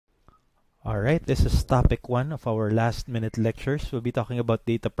Alright, this is topic 1 of our last minute lectures. We'll be talking about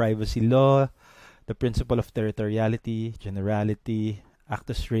data privacy law, the principle of territoriality, generality,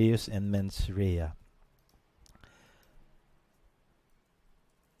 Actus Reus, and mens rea.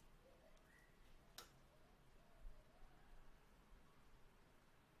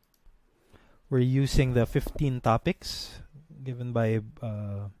 We're using the 15 topics given by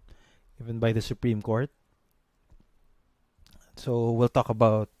the Supreme Court. So we'll talk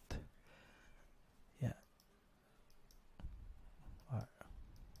about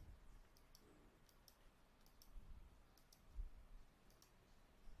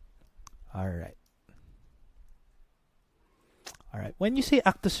Alright. When you say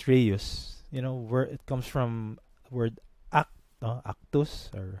Actus Reus, where it comes from word actus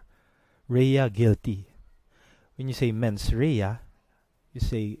or rea, guilty. When you say mens rea, you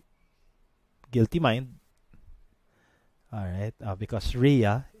say guilty mind. Alright, because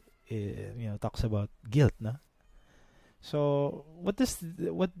rea, talks about guilt, no? So what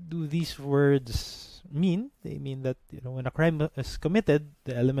do these words mean? They mean that when a crime is committed,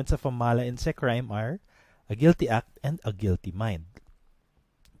 the elements of a mala in se crime are a guilty act and a guilty mind.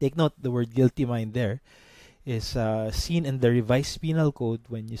 Take note, the word guilty mind there is seen in the revised penal code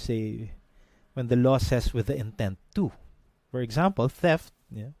when the law says with the intent to. For example, theft.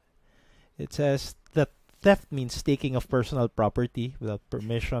 It says that theft means taking of personal property without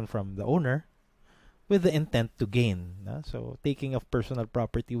permission from the owner, with the intent to gain. So taking of personal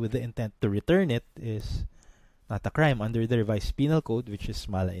property with the intent to return it is not a crime under the revised penal code, which is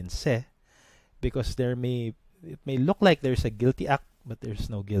mala in se, because it may look like there's a guilty act, but there's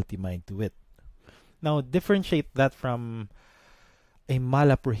no guilty mind to it. Now differentiate that from a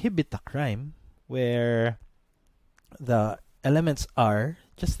mala prohibita crime, where the elements are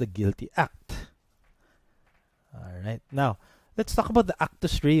just the guilty act. Alright, now let's talk about the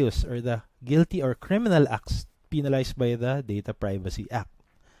Actus Reus, or the guilty or criminal acts penalized by the Data Privacy Act.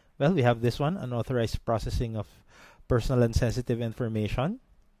 Well, we have this one, unauthorized processing of personal and sensitive information,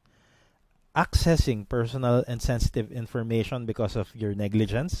 accessing personal and sensitive information because of your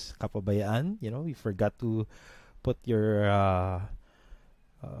negligence, kapabayaan, you forgot to put your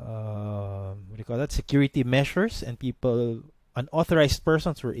security measures, and unauthorized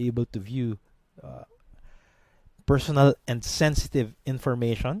persons were able to view personal and sensitive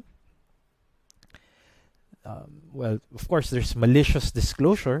information. Well, of course, there's malicious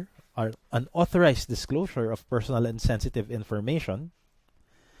disclosure or unauthorized disclosure of personal and sensitive information,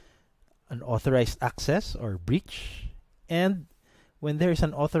 unauthorized access or breach. And when there is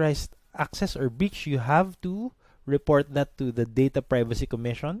unauthorized access or breach, you have to report that to the Data Privacy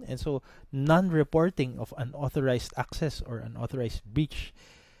Commission. And so non-reporting of unauthorized access or unauthorized breach,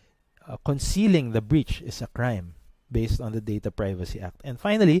 concealing the breach, is a crime based on the Data Privacy Act. And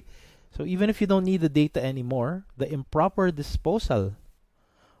finally, so even if you don't need the data anymore, the improper disposal,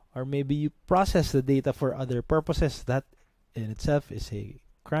 or maybe you process the data for other purposes, that in itself is a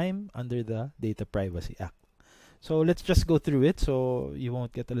crime under the Data Privacy Act. So let's just go through it so you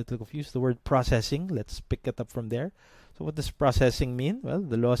won't get a little confused. The word processing, let's pick it up from there. So what does processing mean? Well,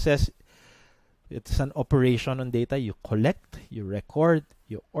 the law says it's an operation on data. You collect, you record,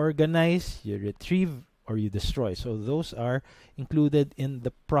 you organize, you retrieve, or you destroy. So those are included in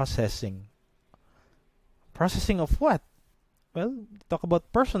the processing. Processing of what? Well, talk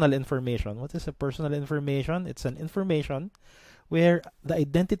about personal information. What is a personal information? It's an information where the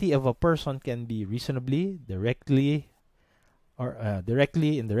identity of a person can be reasonably, indirectly, or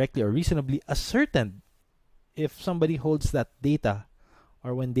reasonably ascertained if somebody holds that data,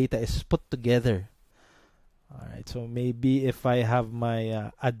 or when data is put together. Alright, so maybe if I have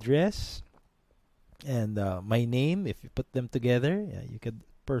my address and my name, if you put them together, you could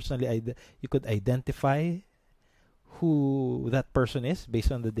you could identify who that person is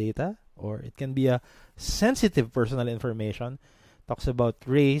based on the data. Or it can be a sensitive personal information. Talks about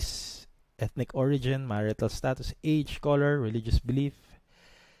race, ethnic origin, marital status, age, color, religious belief,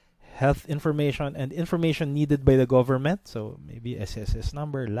 health information, and information needed by the government. So maybe SSS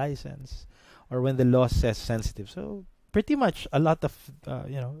number, license, or when the law says sensitive. So pretty much a lot of,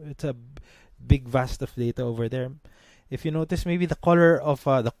 it's a big vast of data over there. If you notice, maybe the color of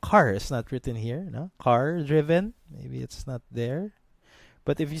the car is not written here. No? Car driven, maybe it's not there.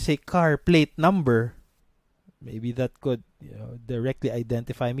 But if you say car plate number, maybe that could directly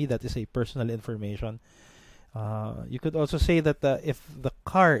identify me. That is a personal information. You could also say that if the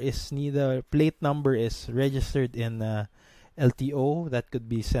car is neither plate number is registered in LTO, that could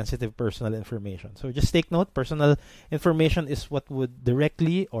be sensitive personal information. So just take note, personal information is what would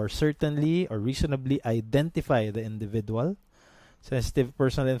directly or certainly or reasonably identify the individual. sensitive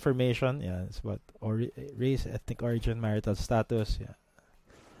personal information. Yeah, it's about race, ethnic origin, marital status. Yeah.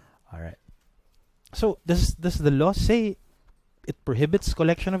 All right. So does the law say it prohibits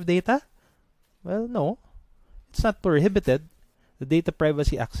collection of data? Well, no, it's not prohibited. The data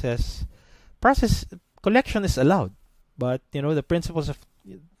privacy access process collection is allowed, but the principles of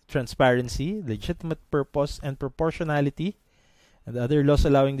transparency, legitimate purpose, and proportionality, and the other laws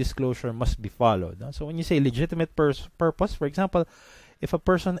allowing disclosure must be followed. So when you say legitimate purpose, for example, if a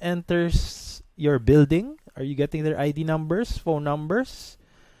person enters your building, are you getting their ID numbers, phone numbers,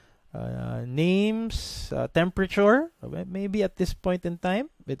 names, temperature? Maybe at this point in time,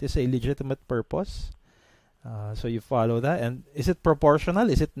 it is a legitimate purpose. So you follow that. And is it proportional?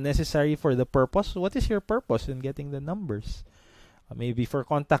 Is it necessary for the purpose? What is your purpose in getting the numbers? Maybe for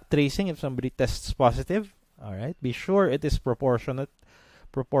contact tracing, if somebody tests positive, all right, be sure it is proportional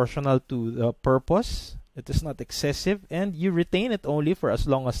to the purpose. It is not excessive, and you retain it only for as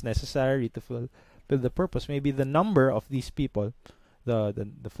long as necessary to fulfill the purpose. Maybe the number of these people, the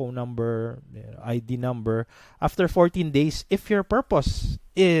phone number, the ID number, after 14 days, if your purpose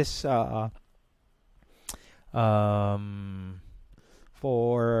is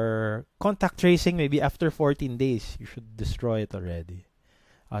for contact tracing, maybe after 14 days, you should destroy it already.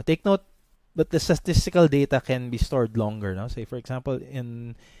 Take note that the statistical data can be stored longer. No? Say, for example,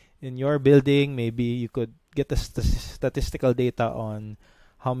 in your building, maybe you could get the statistical data on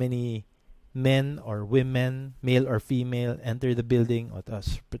how many men or women, male or female, enter the building at a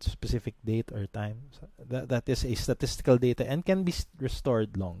specific date or time. So that is a statistical data and can be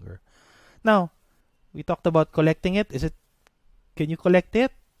restored longer. Now, we talked about collecting it. Can you collect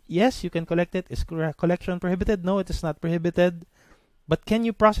it? Yes, you can collect it. Is collection prohibited? No, it is not prohibited. But can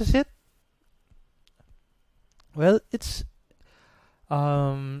you process it? Well, it's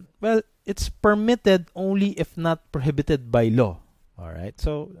permitted only if not prohibited by law. All right.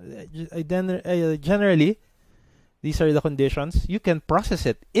 So generally, these are the conditions. You can process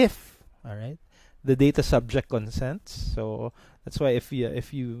it if, all right, the data subject consents. So that's why if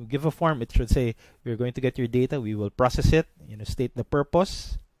you give a form, it should say we're going to get your data. We will process it. State the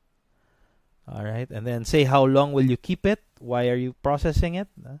purpose. All right, and then say how long will you keep it? Why are you processing it?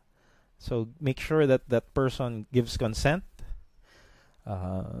 So make sure that that person gives consent.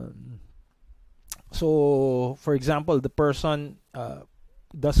 So, for example, the person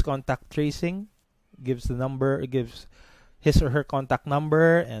does contact tracing, gives his or her contact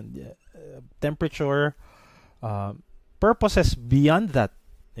number and temperature. Purposes beyond that,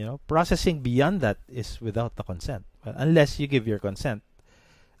 processing beyond that is without the consent, unless you give your consent.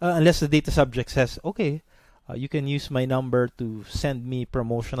 Unless the data subject says, okay, you can use my number to send me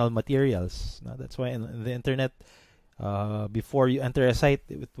promotional materials. Now, that's why in the internet, before you enter a site,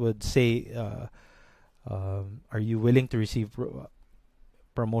 it would say, are you willing to receive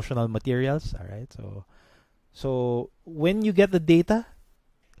promotional materials? All right. So when you get the data,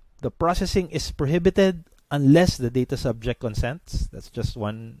 the processing is prohibited unless the data subject consents. That's just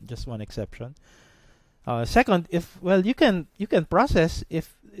one exception. Second, you can process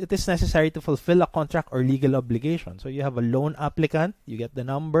if it is necessary to fulfill a contract or legal obligation. So you have a loan applicant, you get the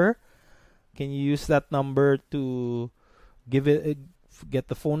number. Can you use that number to get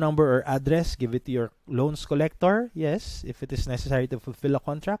the phone number or address, give it to your loans collector? Yes, if it is necessary to fulfill a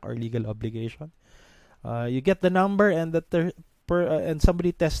contract or legal obligation. You get the number and and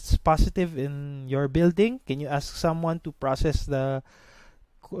somebody tests positive in your building. Can you ask someone to process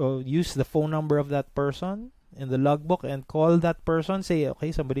use the phone number of that person in the logbook and call that person? Say,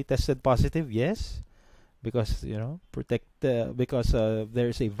 okay, somebody tested positive. Yes, because because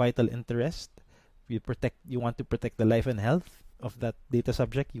there's a vital interest. You want to protect the life and health of that data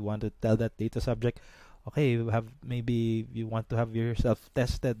subject. You want to tell that data subject, okay, maybe you want to have yourself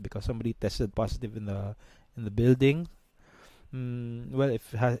tested because somebody tested positive in the building.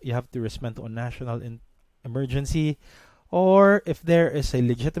 If you have to respond to a national emergency, or if there is a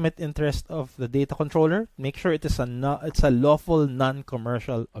legitimate interest of the data controller, make sure it's a lawful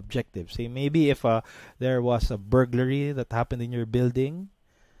non-commercial objective. Say maybe if there was a burglary that happened in your building,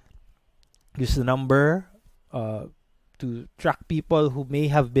 use the number to track people who may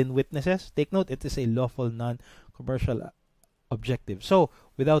have been witnesses. Take note, it is a lawful non-commercial objective. So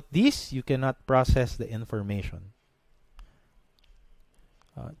without these, you cannot process the information.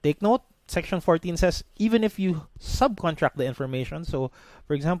 Take note, Section 14 says even if you subcontract the information, so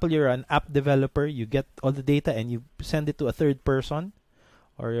for example, you're an app developer, you get all the data and you send it to a third person,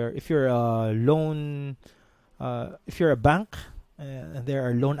 or if you're a bank and there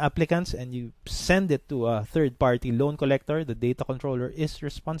are loan applicants and you send it to a third-party loan collector, the data controller is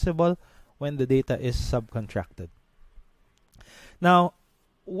responsible when the data is subcontracted. Now,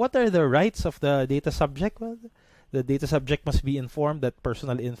 what are the rights of the data subject? Well, the data subject must be informed that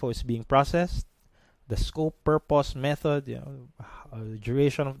personal info is being processed, the scope, purpose, method,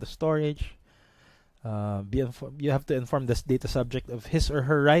 duration of the storage. You have to inform this data subject of his or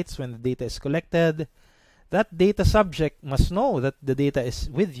her rights when the data is collected. That data subject must know that the data is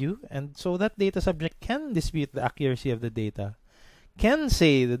with you, and so that data subject can dispute the accuracy of the data.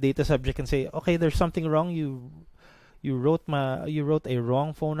 The data subject can say, okay, there's something wrong. You wrote a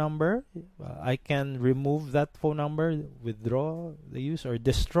wrong phone number. I can remove that phone number, withdraw the use, or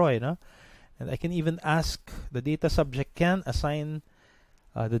destroy. No? And I can even ask the data subject can assign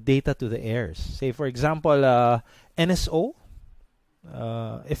the data to the heirs. Say, for example, NSO.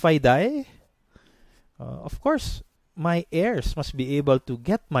 If I die, of course, my heirs must be able to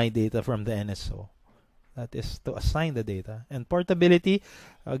get my data from the NSO. That is to assign the data. And portability,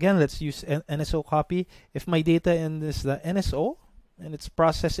 again, let's use NSO copy. If my data is the NSO and it's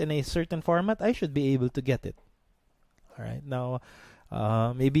processed in a certain format, I should be able to get it. All right. Now,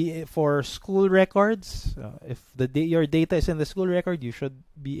 maybe for school records, if your data is in the school record, you should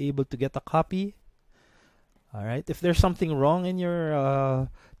be able to get a copy. All right. If there's something wrong in your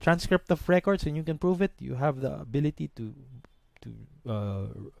transcript of records and you can prove it, you have the ability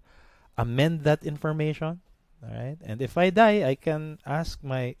to amend that information. All right. And if I die, I can ask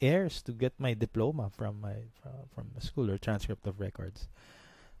my heirs to get my diploma from the school or transcript of records.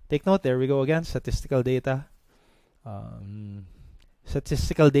 Take note. There we go again. Statistical data.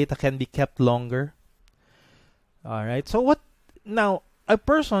 Statistical data can be kept longer. All right. So what now? A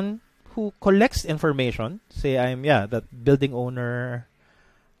person who collects information, say I'm that building owner.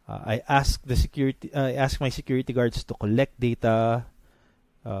 I ask my security guards to collect data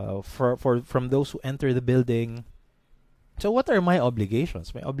from those who enter the building. So what are my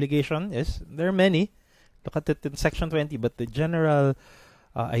obligations? My obligation is, there are many. Look at it in section 20, but the general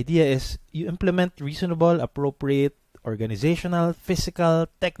idea is you implement reasonable, appropriate, organizational, physical,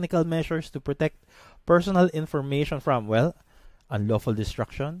 technical measures to protect personal information from, unlawful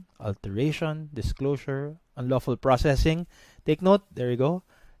destruction, alteration, disclosure, unlawful processing. Take note, there you go.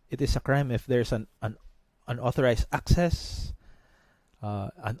 It is a crime if there's an unauthorized access,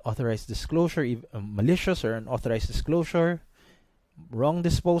 unauthorized disclosure, malicious or unauthorized disclosure, wrong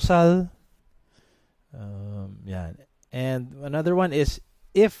disposal. And another one is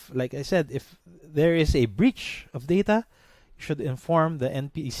like I said, if there is a breach of data, you should inform the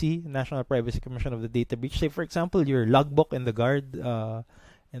NPC, National Privacy Commission, of the data breach. Say, for example, your logbook in the guard,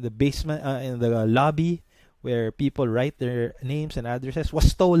 in the basement, in the lobby, where people write their names and addresses, was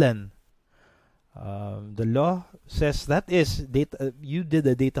stolen. The law says that is data. You did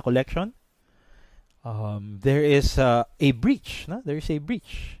a data collection. There is a breach. No? There is a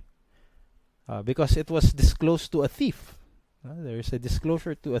breach because it was disclosed to a thief. There is a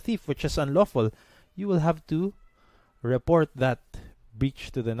disclosure to a thief, which is unlawful. You will have to report that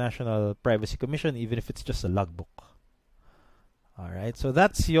breach to the National Privacy Commission, even if it's just a logbook. All right. So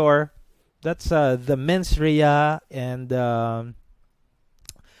that's the mens rea and that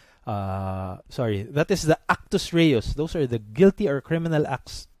is the Actus Reus. Those are the guilty or criminal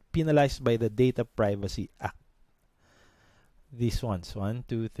acts penalized by the Data Privacy Act. These ones, 1,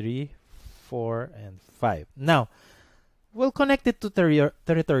 2, 3, 4, and 5. Now, we'll connect it to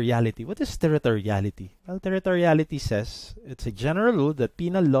territoriality. What is territoriality? Well, territoriality says it's a general rule that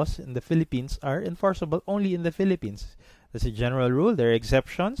penal laws in the Philippines are enforceable only in the Philippines. That's a general rule. There are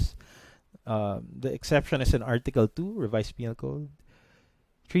exceptions. The exception is in Article 2, Revised Penal Code.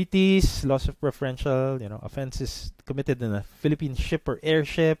 Treaties, loss of preferential, offenses committed in a Philippine ship or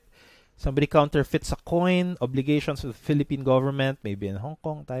airship. Somebody counterfeits a coin, obligations of the Philippine government, maybe in Hong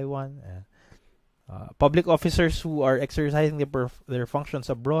Kong, Taiwan. Public officers who are exercising their functions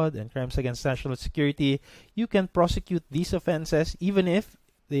abroad, and crimes against national security. You can prosecute these offenses even if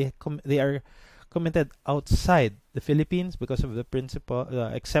they are committed outside the Philippines because of the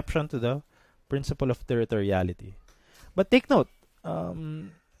exception to the principle of territoriality. But take note,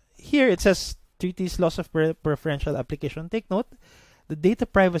 here it says treaties, loss of preferential application. Take note, the Data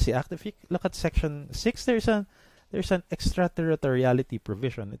Privacy Act, if you look at section 6, there's an extraterritoriality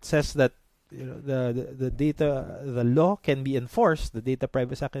provision. It says that the law can be enforced, the Data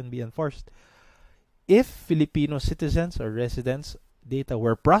Privacy Act can be enforced if Filipino citizens or residents' data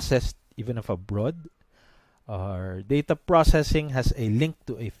were processed even if abroad, or data processing has a link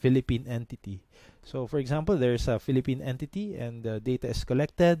to a Philippine entity. So, for example, there's a Philippine entity and the data is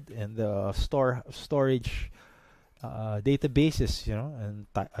collected, and the storage database is, in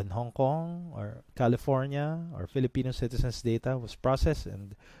Hong Kong or California, or Filipino citizens' data was processed,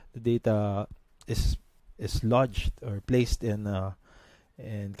 and the data is is lodged or placed in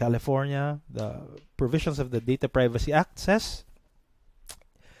California, the provisions of the Data Privacy Act says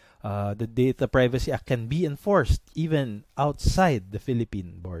the Data Privacy Act can be enforced even outside the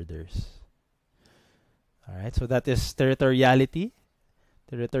Philippine borders. All right, so that is territoriality.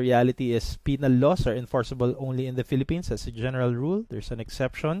 Territoriality is penal laws are enforceable only in the Philippines as a general rule. There's an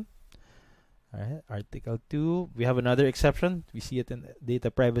exception. All right, Article 2. We have another exception. We see it in the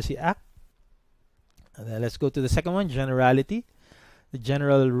Data Privacy Act. And then let's go to the second one, generality. The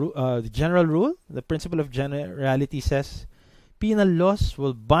general rule, the principle of generality says penal laws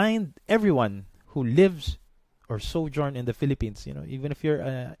will bind everyone who lives or sojourn in the Philippines. You know, even if you're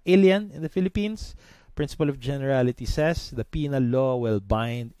an alien in the Philippines, principle of generality says the penal law will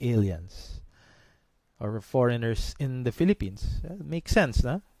bind aliens or foreigners in the Philippines. Makes sense,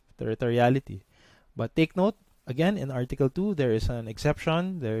 no? Territoriality. But take note, again, in Article 2, there is an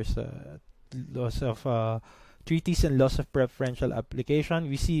exception. There's laws of treaties and laws of preferential application.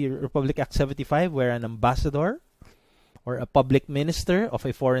 We see Republic Act 75, where an ambassador or a public minister of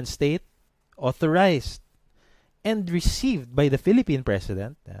a foreign state authorized and received by the Philippine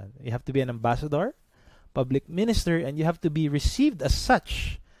president. You have to be an ambassador, public minister, and you have to be received as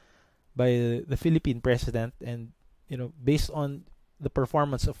such by the Philippine president. And based on the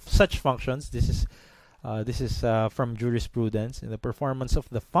performance of such functions, this is from jurisprudence. In the performance of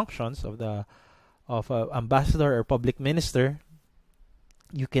the functions of ambassador or public minister,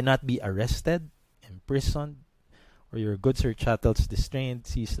 you cannot be arrested, imprisoned, or your goods or chattels distrained,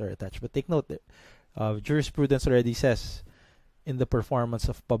 seized, or attached. But take note that jurisprudence already says in the performance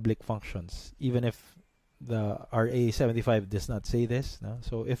of public functions, even if the RA 75 does not say this. No?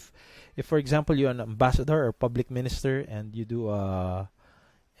 So if for example you're an ambassador or public minister and you do an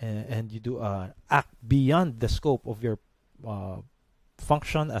act beyond the scope of your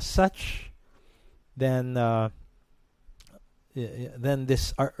function as such, then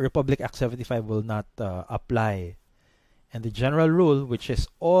this Republic Act 75 will not apply. And the general rule, which is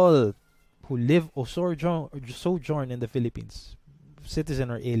all who live or sojourn in the Philippines,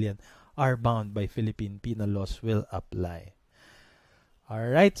 citizen or alien, are bound by Philippine penal laws, will apply. All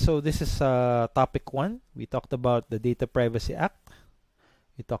right, so this is topic 1. We talked about the Data Privacy Act.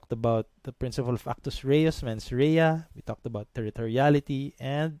 We talked about the principle of Actus Reus, mens rea. We talked about territoriality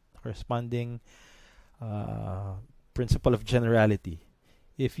and corresponding principle of generality.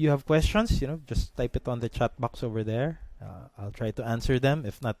 If you have questions, just type it on the chat box over there. I'll try to answer them.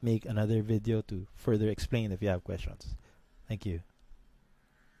 If not, make another video to further explain if you have questions. Thank you.